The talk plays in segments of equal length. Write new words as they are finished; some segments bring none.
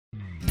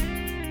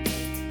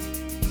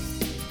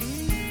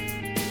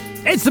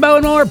It's the Bo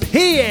and More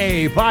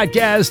PA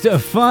podcast, a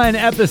fun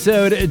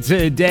episode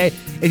today.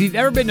 If you've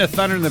ever been to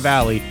Thunder in the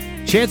Valley,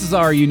 chances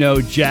are you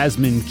know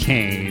Jasmine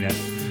Cain.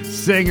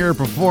 Singer,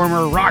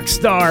 performer, rock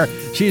star.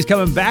 She's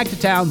coming back to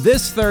town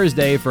this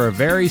Thursday for a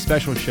very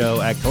special show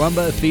at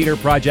Columba Theater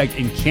Project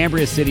in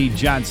Cambria City,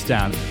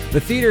 Johnstown. The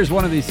theater is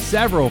one of the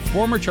several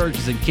former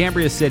churches in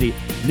Cambria City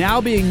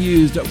now being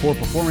used for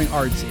performing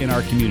arts in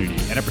our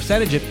community. And a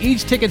percentage of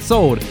each ticket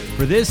sold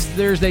for this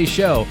Thursday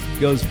show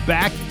goes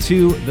back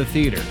to the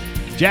theater.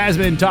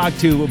 Jasmine talked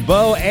to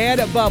Bo and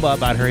Bubba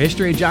about her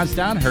history in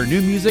Johnstown, her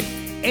new music,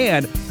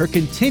 and her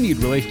continued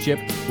relationship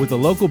with the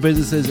local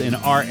businesses in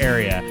our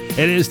area.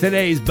 It is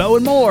today's Bo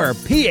and More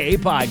PA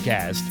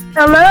podcast.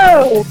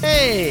 Hello.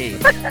 Hey.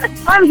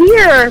 I'm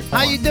here.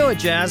 How you doing,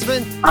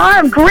 Jasmine?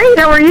 I'm great.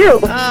 How are you?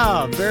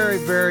 Oh, very,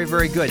 very,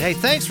 very good. Hey,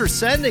 thanks for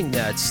sending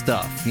that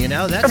stuff. You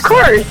know, that's of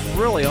course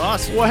really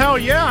awesome. Well, hell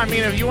yeah. I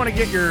mean, if you want to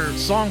get your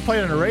song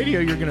played on the radio,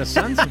 you're going to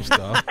send some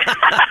stuff.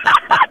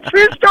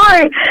 True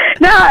story.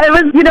 No, it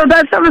was,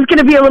 that stuff is going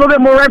to be a little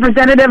bit more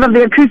representative of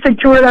the acoustic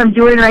tour that I'm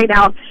doing right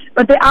now.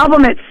 But the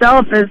album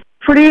itself is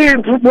pretty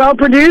well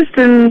produced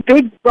and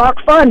big rock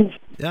fun.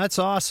 That's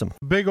awesome.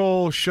 Big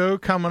old show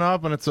coming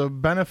up, and it's a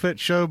benefit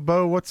show.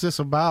 Bo, what's this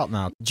about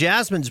now?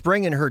 Jasmine's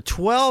bringing her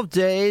 12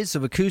 days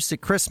of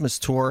acoustic Christmas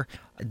tour,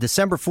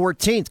 December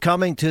 14th,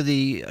 coming to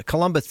the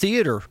Columba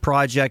Theater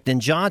Project in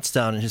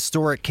Johnstown in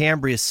historic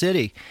Cambria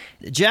City.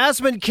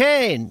 Jasmine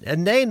Cain, a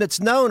name that's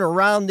known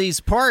around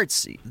these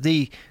parts,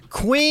 the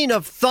Queen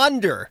of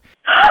Thunder.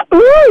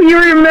 Ooh, you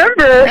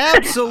remember.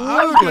 Absolutely.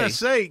 I was going to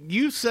say,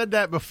 you said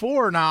that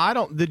before.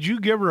 Now, did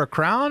you give her a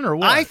crown or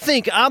what? I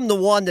think I'm the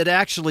one that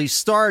actually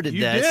started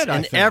this,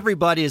 and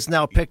everybody has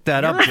now picked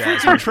that up,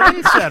 Jasmine.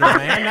 Trendsetter,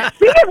 man.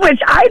 Speaking of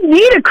which, I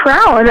need a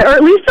crown, or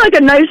at least like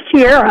a nice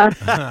tiara.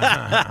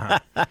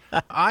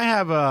 I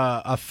have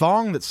a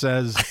thong that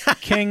says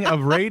King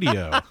of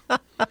Radio.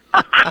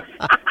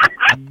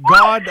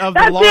 God of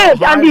the Long That's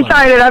it. I'm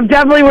decided. I'm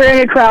definitely wearing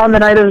a crown the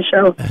night of the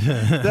show.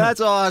 That's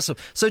awesome.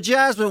 So,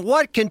 Jasmine,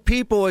 what can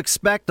people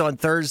expect on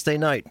Thursday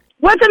night?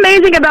 What's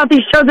amazing about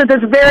these shows is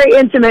it's very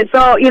intimate. So,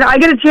 I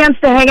get a chance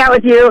to hang out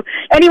with you.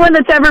 Anyone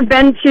that's ever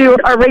been to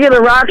our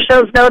regular rock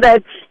shows know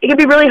that it can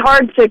be really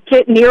hard to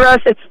get near us.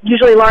 It's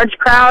usually large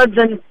crowds,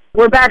 and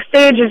we're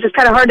backstage. It's just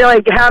kind of hard to,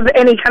 have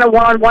any kind of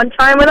one-on-one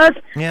time with us.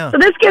 Yeah. So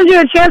this gives you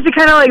a chance to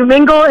kind of,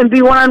 mingle and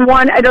be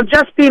one-on-one. It'll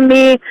just be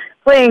me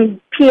playing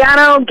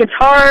piano,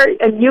 guitar,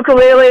 and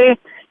ukulele,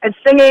 and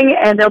singing,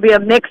 and there'll be a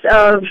mix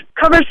of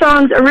cover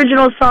songs,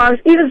 original songs,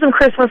 even some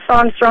Christmas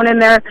songs thrown in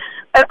there.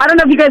 I don't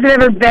know if you guys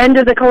have ever been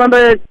to the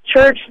Columba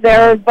church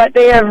there, but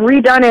they have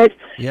redone it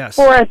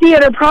for a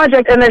theater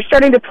project, and they're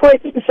starting to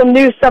put some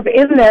new stuff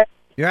in there.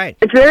 You're right.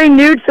 It's very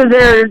new to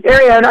their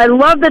area, and I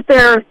love that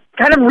they're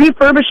kind of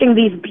refurbishing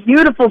these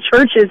beautiful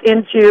churches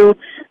into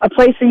a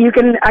place that you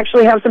can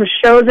actually have some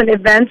shows and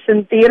events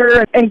and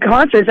theater and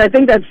concerts. I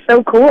think that's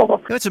so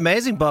cool. That's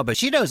amazing, Bubba.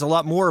 She knows a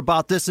lot more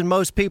about this than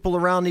most people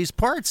around these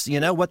parts.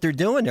 What they're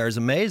doing there is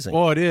amazing.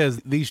 Well, it is.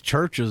 These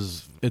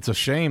churches, it's a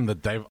shame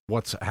that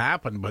what's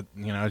happened, but,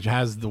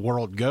 as the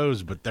world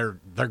goes, but they're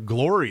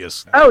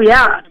glorious. Oh,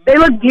 yeah. They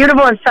look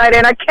beautiful inside,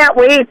 and I can't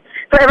wait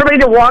for everybody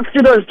to walk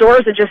through those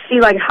doors and just see,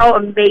 how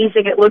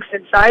amazing it looks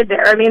inside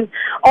there. I mean,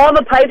 all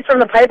the pipes from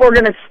the pipe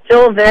organ is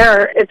still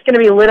there. It's going to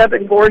be lit up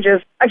and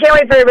gorgeous. I can't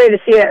wait for everybody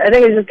to see it. I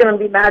think it's just going to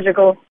be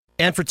magical.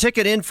 And for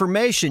ticket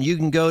information, you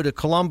can go to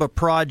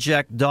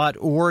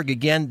columbaproject.org.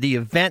 Again, the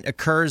event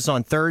occurs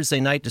on Thursday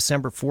night,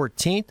 December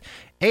 14th,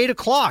 8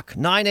 o'clock,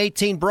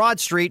 918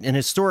 Broad Street in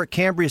historic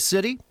Cambria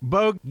City.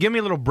 Bo, give me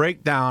a little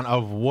breakdown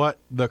of what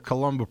the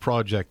Columba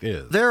Project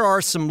is. There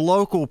are some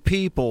local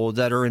people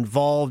that are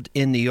involved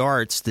in the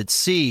arts that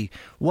see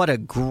what a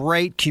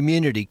great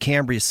community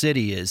Cambria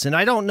City is. And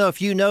I don't know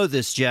if you know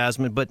this,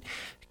 Jasmine, but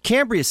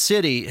Cambria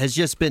City has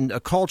just been a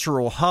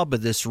cultural hub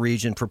of this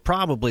region for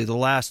probably the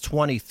last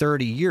 20,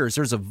 30 years.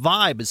 There's a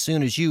vibe as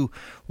soon as you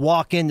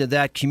walk into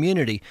that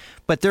community.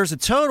 But there's a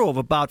total of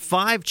about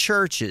 5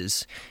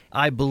 churches.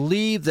 I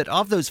believe that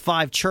of those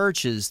 5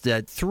 churches,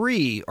 that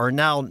 3 are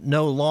now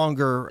no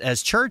longer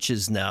as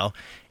churches now.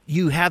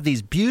 You have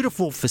these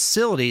beautiful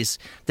facilities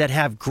that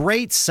have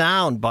great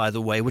sound, by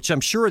the way, which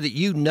I'm sure that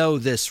you know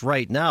this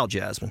right now,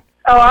 Jasmine.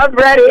 Oh, I'm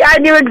ready. I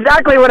knew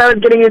exactly what I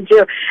was getting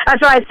into. That's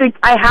why I think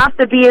I have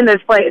to be in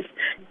this place.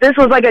 This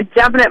was a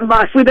definite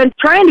must. We've been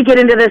trying to get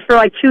into this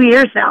for 2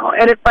 years now,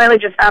 and it finally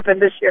just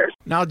happened this year.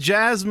 Now,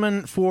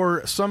 Jasmine,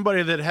 for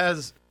somebody that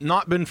has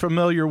not been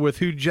familiar with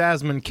who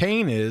Jasmine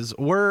Cain is,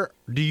 where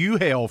do you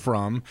hail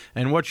from,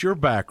 and what's your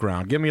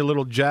background? Give me a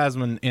little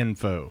Jasmine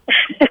info.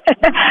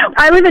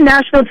 I live in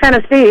Nashville,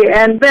 Tennessee,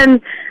 and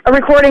been a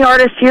recording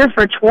artist here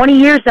for 20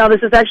 years now.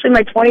 This is actually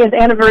my 20th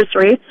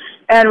anniversary,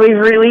 and we've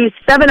released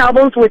 7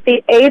 albums, with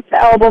the 8th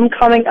album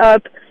coming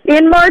up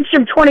in March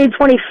of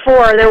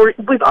 2024.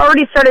 We've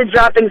already started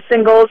dropping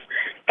singles,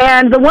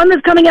 and the one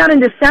that's coming out in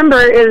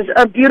December is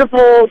a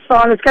beautiful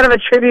song. It's kind of a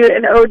tribute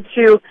and ode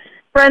to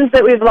friends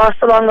that we've lost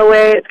along the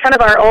way. It's kind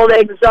of our Old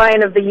Egg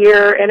Zion of the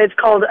year, and it's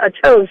called A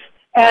Toast.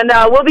 And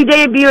we'll be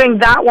debuting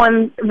that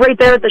one right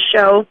there at the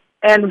show.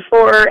 And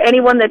for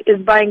anyone that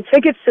is buying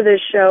tickets to this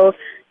show,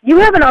 you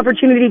have an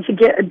opportunity to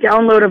get a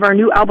download of our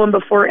new album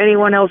before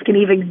anyone else can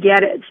even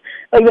get it.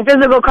 Like, the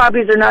physical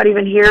copies are not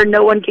even here.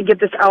 No one can get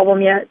this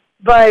album yet.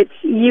 But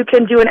you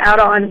can do an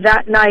add-on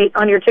that night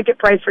on your ticket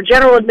price. For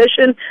general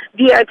admission,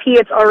 VIP,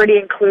 it's already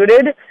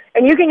included.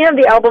 And you can have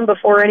the album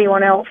before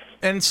anyone else.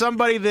 And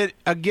somebody that,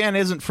 again,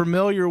 isn't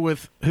familiar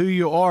with who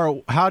you are,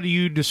 how do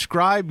you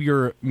describe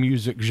your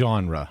music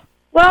genre?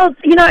 Well,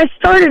 I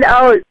started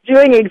out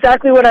doing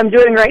exactly what I'm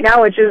doing right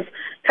now, which is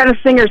kind of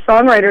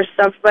singer-songwriter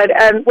stuff. But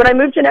when I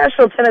moved to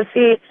Nashville,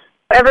 Tennessee,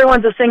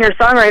 everyone's a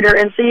singer-songwriter,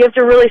 and so you have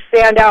to really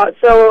stand out.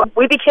 So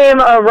we became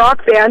a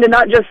rock band, and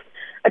not just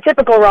a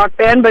typical rock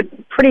band, but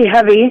pretty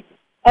heavy.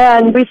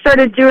 And we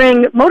started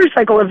doing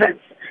motorcycle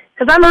events.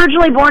 Because I'm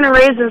originally born and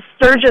raised in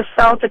Sturgis,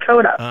 South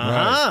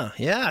Dakota.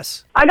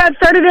 Yes. I got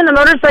started in the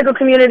motorcycle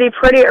community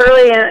pretty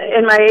early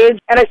in my age,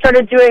 and I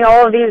started doing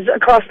all of these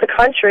across the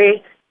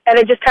country, and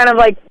it just kind of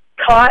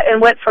caught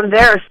and went from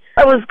there.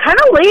 I was kind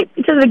of late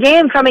to the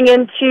game coming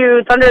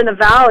into Thunder in the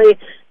Valley,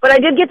 but I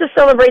did get to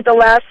celebrate the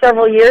last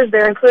several years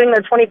there, including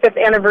their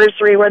 25th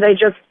anniversary, where they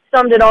just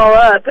summed it all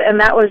up, and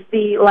that was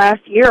the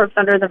last year of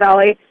Thunder in the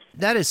Valley.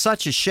 That is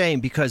such a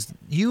shame because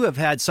you have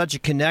had such a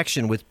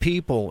connection with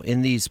people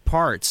in these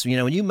parts.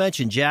 When you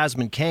mentioned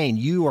Jasmine Cain,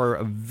 you are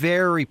a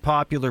very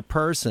popular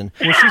person.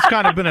 Well, she's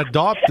kind of been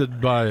adopted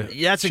by...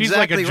 That's she's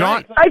exactly like a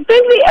right. I think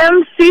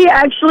the MC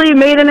actually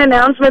made an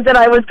announcement that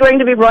I was going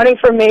to be running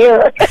for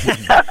mayor.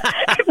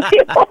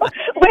 People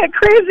went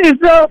crazy.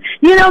 So,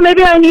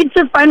 maybe I need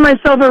to find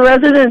myself a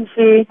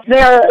residency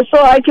there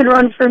so I can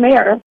run for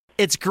mayor.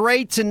 It's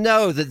great to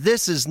know that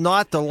this is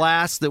not the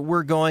last that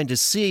we're going to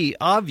see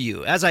of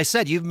you. As I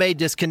said, you've made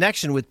this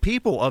connection with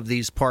people of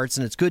these parts,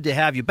 and it's good to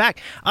have you back.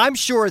 I'm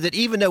sure that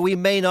even though we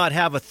may not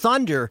have a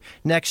Thunder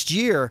next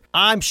year,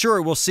 I'm sure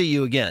we'll see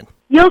you again.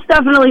 You'll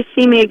definitely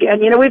see me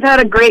again. We've had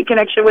a great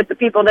connection with the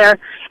people there.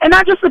 And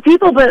not just the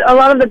people, but a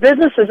lot of the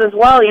businesses as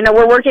well.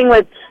 We're working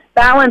with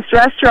Balanced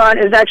Restaurant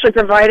is actually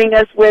providing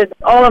us with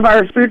all of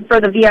our food for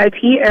the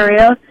VIP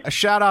area. A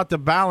shout out to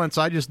Balance.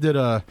 I just did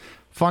a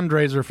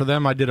fundraiser for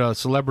them. I did a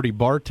celebrity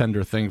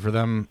bartender thing for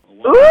them.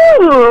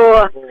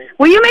 Ooh!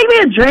 Will you make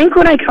me a drink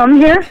when I come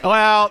here?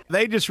 Well,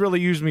 they just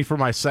really use me for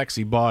my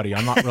sexy body.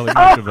 I'm not really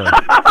much of a...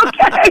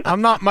 Okay.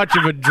 I'm not much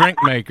of a drink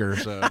maker,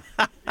 so...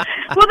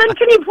 Well, then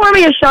can you pour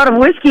me a shot of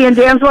whiskey and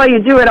dance while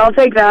you do it? I'll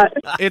take that.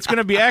 It's going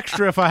to be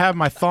extra if I have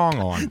my thong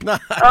on.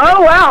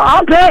 Oh, wow.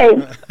 I'll pay.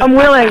 I'm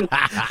willing.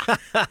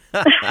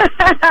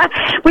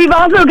 We've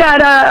also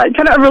got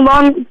kind of a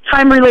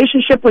long-time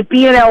relationship with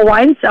B&L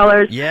Wine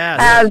Cellars.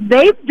 Yes.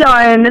 They've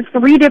done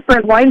 3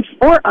 different wines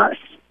for us.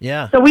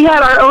 Yeah. So we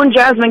had our own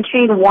Jasmine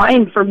Cain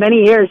wine for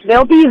many years.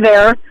 They'll be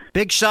there.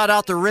 Big shout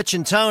out to Rich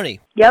and Tony.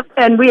 Yep,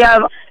 and we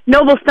have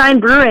Noble Stein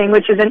Brewing,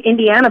 which is in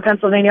Indiana,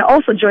 Pennsylvania,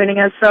 also joining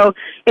us. So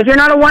if you're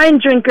not a wine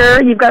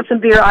drinker, you've got some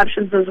beer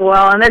options as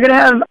well. And they're going to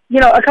have,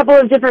 a couple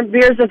of different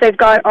beers that they've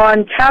got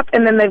on tap,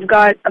 and then they've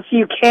got a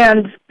few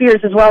canned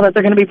beers as well that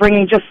they're going to be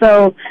bringing, just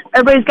so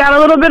everybody's got a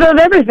little bit of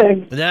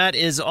everything. That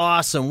is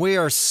awesome. We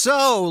are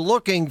so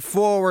looking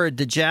forward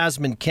to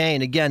Jasmine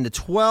Cain. Again, the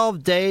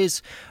 12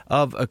 days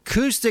of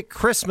Acoustic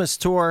Christmas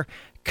Tour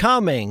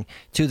coming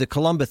to the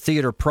Columbia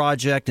Theater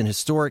Project in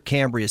historic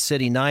Cambria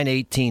City,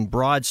 918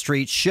 Broad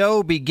Street.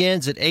 Show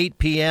begins at 8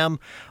 p.m.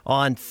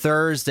 on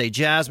Thursday.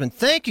 Jasmine,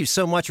 thank you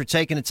so much for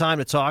taking the time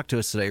to talk to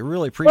us today.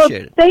 Really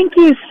appreciate it. Thank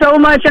you so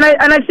much. And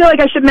I feel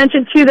like I should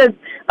mention, too, that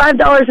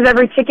 $5 of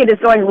every ticket is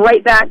going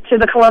right back to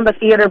the Columbia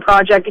Theater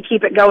Project to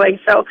keep it going.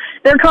 So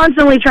they're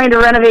constantly trying to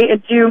renovate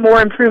and do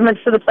more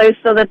improvements to the place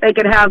so that they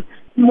can have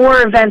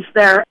more events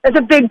there. It's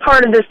a big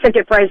part of this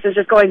ticket price is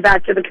just going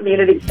back to the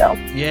community. So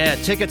yeah,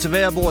 tickets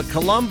available at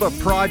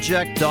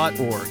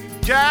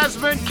columbaproject.org.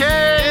 Jasmine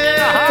Cain!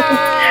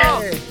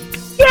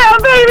 Yeah,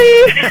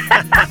 baby!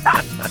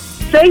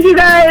 Thank you,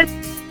 guys.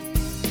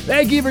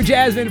 Thank you for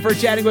Jasmine for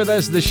chatting with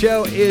us. The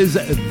show is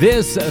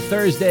this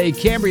Thursday,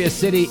 Cambria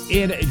City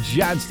in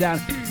Johnstown.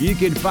 You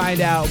can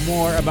find out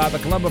more about the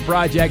Columba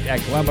Project at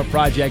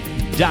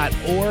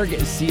columbaproject.org,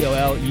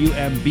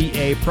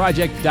 COLUMBA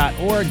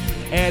project.org.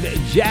 And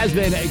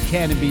Jasmine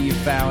can be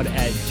found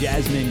at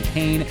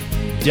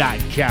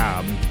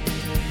jasminecain.com.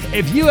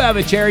 If you have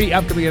a charity,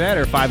 upcoming event,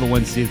 or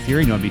 501c3 and you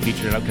want to be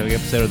featured in an upcoming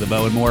episode of the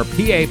Bo and More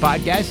PA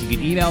podcast, you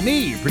can email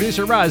me,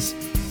 producer Russ,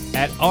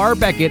 at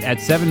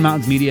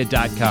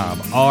rbeckett@sevenmountainsmedia.com,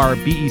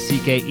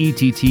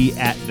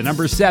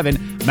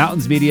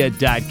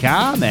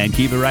 RBECKETT@7mountainsmedia.com, and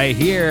keep it right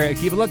here.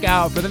 Keep a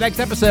lookout for the next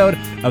episode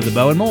of the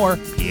Bo and More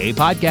PA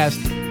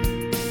podcast.